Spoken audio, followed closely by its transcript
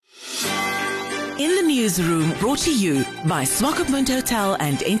In the Newsroom, brought to you by Swakopmund Hotel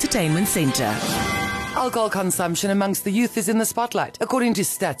and Entertainment Centre. Alcohol consumption amongst the youth is in the spotlight. According to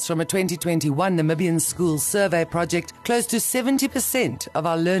stats from a 2021 Namibian school survey project, close to 70% of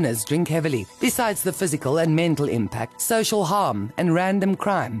our learners drink heavily. Besides the physical and mental impact, social harm and random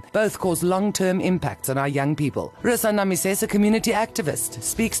crime both cause long-term impacts on our young people. Rosa Namises, a community activist,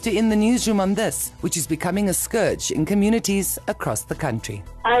 speaks to In the Newsroom on this, which is becoming a scourge in communities across the country.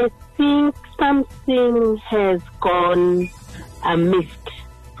 I think something has gone amiss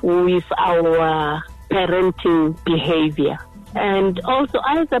with our parenting behavior. And also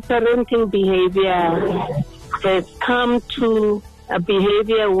as a parenting behavior has come to a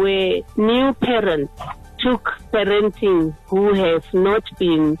behavior where new parents took parenting who have not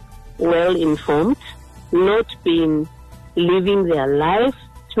been well informed, not been living their life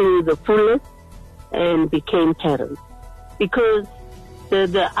to the fullest, and became parents. Because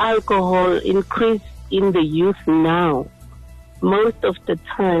the alcohol increased in the youth now. Most of the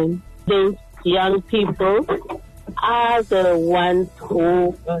time, those young people are the ones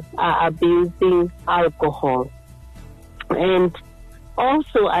who are abusing alcohol. And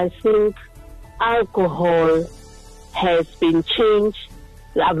also I think alcohol has been changed.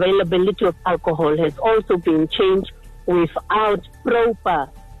 The availability of alcohol has also been changed without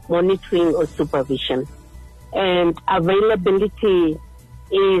proper monitoring or supervision. And availability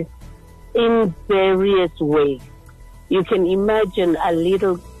is in various ways. You can imagine a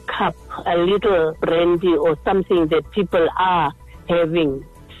little cup, a little brandy or something that people are having,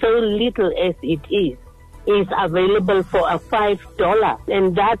 so little as it is available for a $5,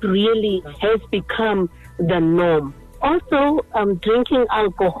 and that really has become the norm. Also, drinking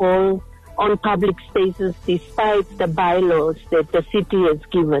alcohol on public spaces, despite the bylaws that the city has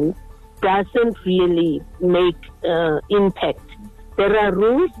given, doesn't really make impact. There are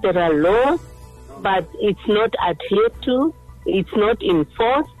rules, there are laws, but it's not adhered to. It's not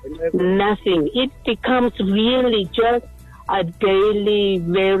enforced, nothing. It becomes really just a daily,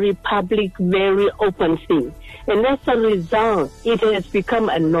 very public, very open thing. And as a result, it has become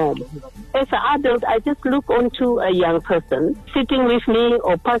a norm. As an adult, I just look onto a young person sitting with me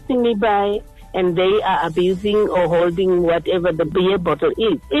or passing me by, and they are abusing or holding whatever the beer bottle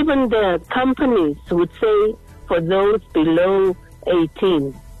is. Even the companies would say for those below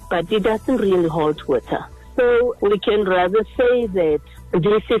 18, but it doesn't really hold water. So we can rather say that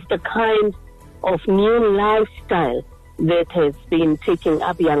this is the kind of new lifestyle that has been taking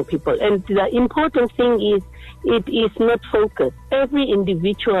up young people. And the important thing is it is not focused. Every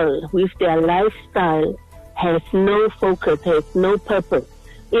individual with their lifestyle has no focus, has no purpose.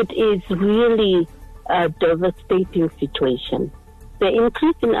 It is really a devastating situation. The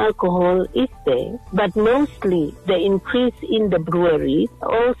increase in alcohol is there, but mostly the increase in the breweries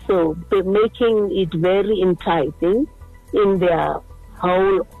also making it very enticing in their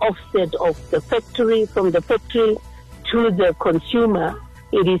whole offset of the factory, from the factory to the consumer.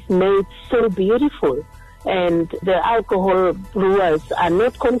 It is made so beautiful, and the alcohol brewers are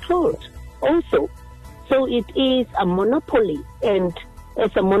not controlled also. So it is a monopoly, and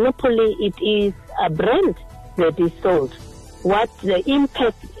as a monopoly, it is a brand that is sold. What the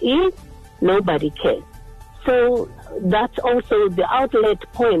impact is, nobody cares. So that's also the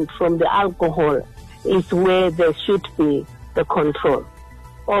outlet point from the alcohol is where there should be the control.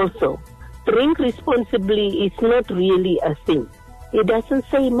 Also, drink responsibly is not really a thing. It doesn't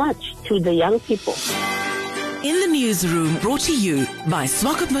say much to the young people. In the Newsroom, brought to you by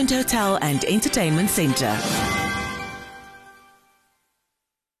Swakopmund Hotel and Entertainment Centre.